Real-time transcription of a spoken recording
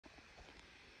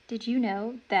Did you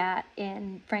know that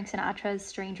in Frank Sinatra's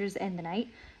Strangers in the Night,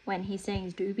 when he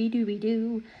sings Dooby Dooby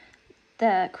Doo,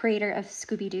 the creator of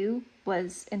Scooby-Doo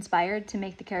was inspired to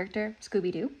make the character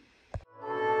Scooby-Doo?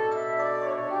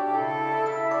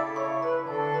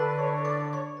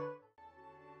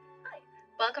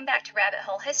 Welcome back to Rabbit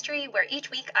Hole History, where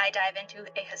each week I dive into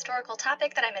a historical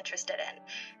topic that I'm interested in.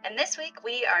 And this week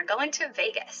we are going to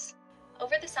Vegas.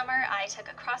 Over the summer, I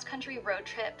took a cross-country road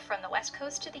trip from the West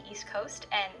Coast to the East Coast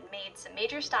and made some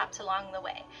major stops along the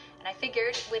way. And I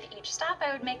figured with each stop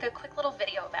I would make a quick little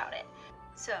video about it.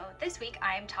 So this week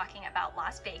I'm talking about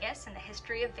Las Vegas and the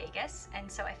history of Vegas,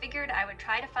 and so I figured I would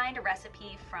try to find a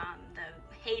recipe from the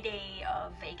heyday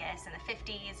of Vegas in the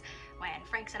 50s when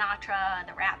Frank Sinatra and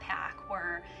the Rat Pack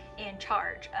were in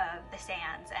charge of the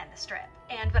Sands and the Strip.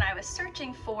 And when I was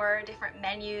searching for different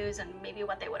menus and maybe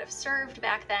what they would have served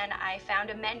back then, I found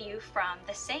a menu from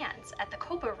the Sands at the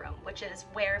Copa Room, which is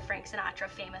where Frank Sinatra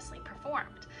famously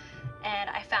performed. And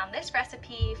I found this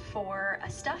recipe for a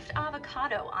stuffed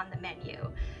avocado on the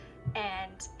menu.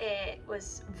 And it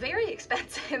was very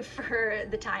expensive for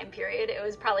the time period. It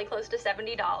was probably close to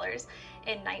 $70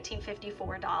 in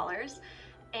 1954 dollars.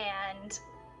 And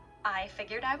I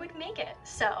figured I would make it.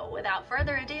 So without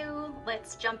further ado,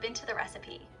 let's jump into the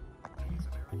recipe.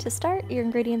 To start, your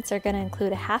ingredients are going to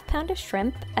include a half pound of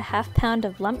shrimp, a half pound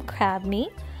of lump crab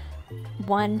meat,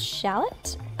 1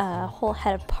 shallot, a whole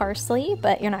head of parsley,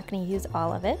 but you're not going to use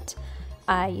all of it.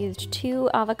 I used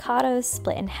 2 avocados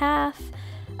split in half,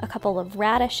 a couple of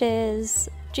radishes,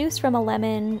 juice from a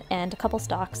lemon, and a couple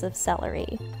stalks of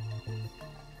celery.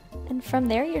 And from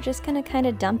there, you're just going to kind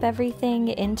of dump everything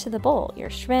into the bowl. Your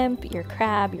shrimp, your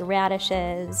crab, your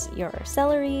radishes, your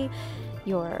celery,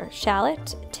 your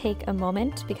shallot. Take a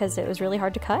moment because it was really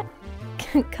hard to cut.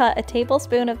 Cut a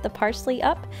tablespoon of the parsley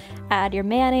up, add your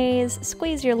mayonnaise,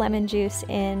 squeeze your lemon juice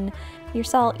in, your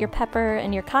salt, your pepper,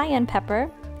 and your cayenne pepper,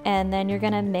 and then you're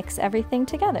gonna mix everything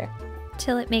together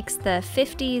till it makes the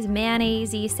 50s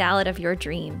mayonnaise-y salad of your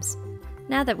dreams.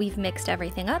 Now that we've mixed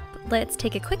everything up, let's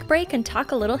take a quick break and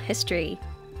talk a little history.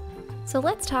 So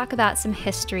let's talk about some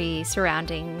history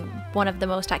surrounding one of the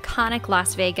most iconic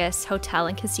Las Vegas hotel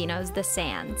and casinos, the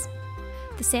Sands.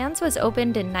 The Sands was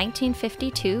opened in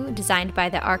 1952, designed by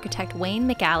the architect Wayne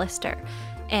McAllister,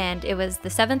 and it was the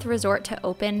 7th resort to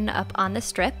open up on the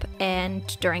Strip,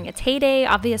 and during its heyday,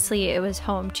 obviously it was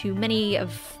home to many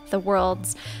of the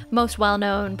world's most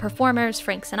well-known performers,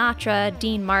 Frank Sinatra,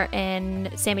 Dean Martin,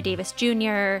 Sammy Davis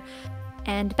Jr.,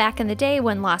 and back in the day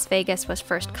when Las Vegas was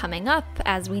first coming up,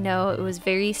 as we know, it was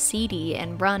very seedy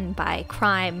and run by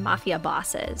crime mafia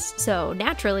bosses. So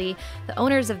naturally, the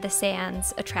owners of the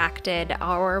Sands attracted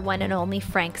our one and only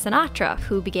Frank Sinatra,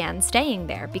 who began staying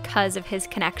there because of his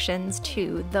connections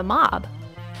to the mob.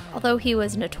 Although he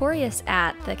was notorious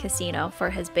at the casino for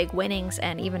his big winnings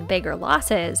and even bigger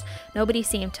losses, nobody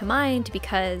seemed to mind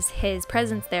because his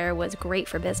presence there was great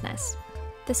for business.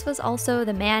 This was also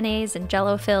the mayonnaise and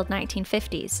jello-filled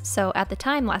 1950s, so at the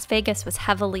time Las Vegas was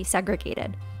heavily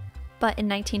segregated. But in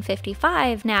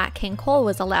 1955, Nat King Cole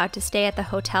was allowed to stay at the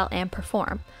hotel and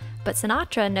perform, but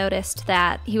Sinatra noticed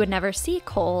that he would never see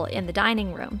Cole in the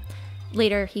dining room.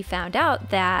 Later, he found out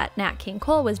that Nat King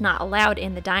Cole was not allowed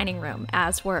in the dining room,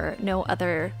 as were no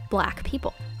other black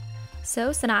people. So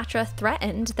Sinatra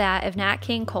threatened that if Nat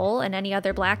King Cole and any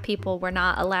other black people were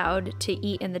not allowed to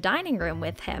eat in the dining room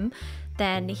with him,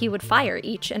 then he would fire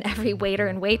each and every waiter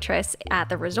and waitress at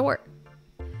the resort.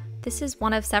 This is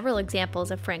one of several examples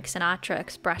of Frank Sinatra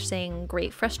expressing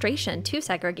great frustration to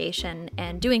segregation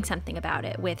and doing something about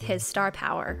it with his star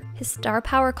power. His star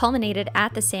power culminated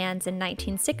at the Sands in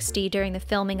 1960 during the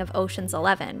filming of Ocean's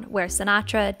 11, where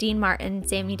Sinatra, Dean Martin,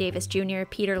 Sammy Davis Jr.,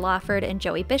 Peter Lawford, and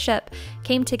Joey Bishop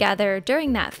came together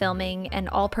during that filming and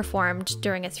all performed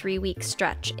during a 3-week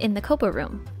stretch in the Copa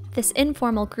Room. This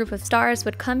informal group of stars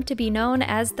would come to be known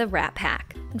as the Rat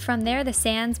Pack, and from there the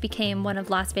Sands became one of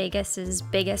Las Vegas's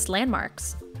biggest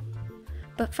landmarks.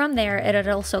 But from there it had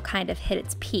also kind of hit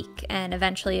its peak, and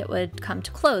eventually it would come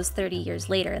to close 30 years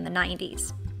later in the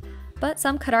 90s. But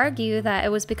some could argue that it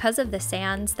was because of the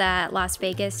Sands that Las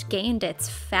Vegas gained its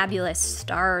fabulous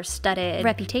star-studded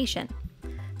reputation.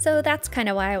 So that's kind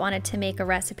of why I wanted to make a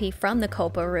recipe from the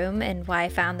Copa Room and why I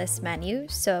found this menu.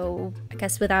 So I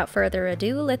guess without further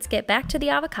ado, let's get back to the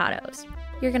avocados.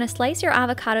 You're going to slice your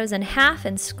avocados in half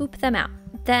and scoop them out.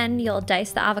 Then you'll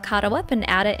dice the avocado up and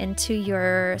add it into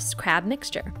your crab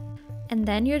mixture. And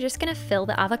then you're just going to fill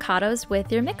the avocados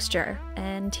with your mixture.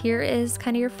 And here is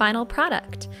kind of your final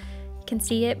product. You can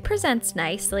see it presents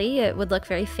nicely. It would look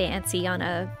very fancy on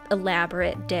an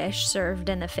elaborate dish served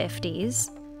in the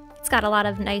 50s. It's got a lot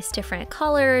of nice different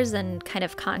colors and kind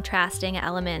of contrasting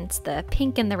elements, the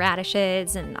pink and the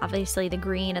radishes, and obviously the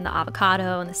green and the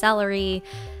avocado and the celery,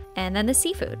 and then the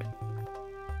seafood.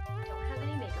 I don't have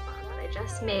any makeup on, but I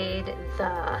just made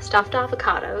the stuffed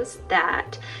avocados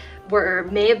that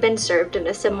may have been served in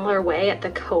a similar way at the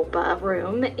Copa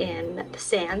room in the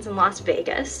Sands in Las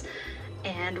Vegas.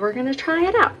 And we're gonna try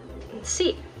it out and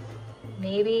see.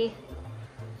 Maybe,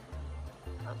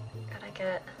 gotta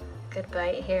get a good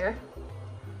bite here.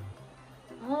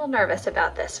 I'm a little nervous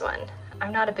about this one.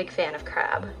 I'm not a big fan of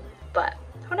crab, but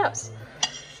who knows?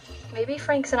 Maybe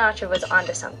Frank Sinatra was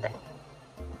onto something.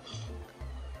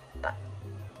 But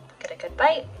get a good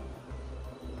bite.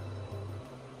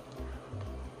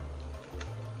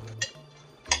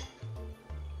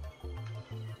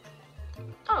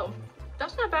 Oh,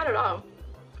 that's not bad at all.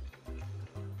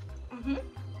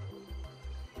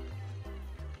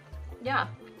 Yeah.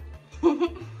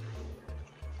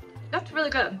 That's really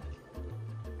good.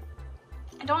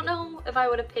 I don't know if I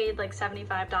would have paid like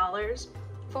 $75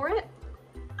 for it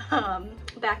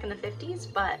back in the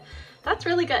 50s, but that's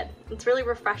really good. It's really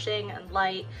refreshing and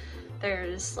light.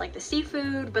 There's like the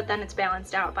seafood, but then it's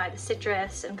balanced out by the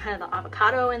citrus and kind of the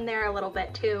avocado in there a little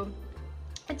bit too.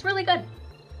 It's really good.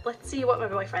 Let's see what my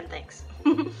boyfriend thinks.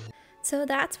 So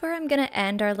that's where I'm gonna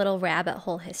end our little rabbit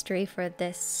hole history for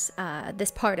this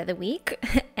this part of the week.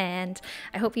 And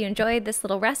I hope you enjoyed this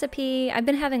little recipe. I've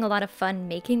been having a lot of fun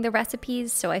making the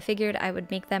recipes, so I figured I would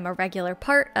make them a regular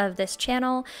part of this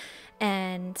channel.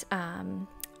 And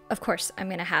of course, I'm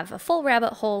gonna have a full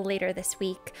rabbit hole later this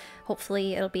week.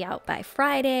 Hopefully it'll be out by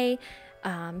Friday.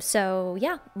 So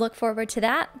yeah, look forward to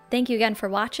that. Thank you again for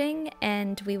watching,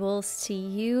 and we will see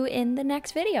you in the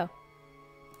next video.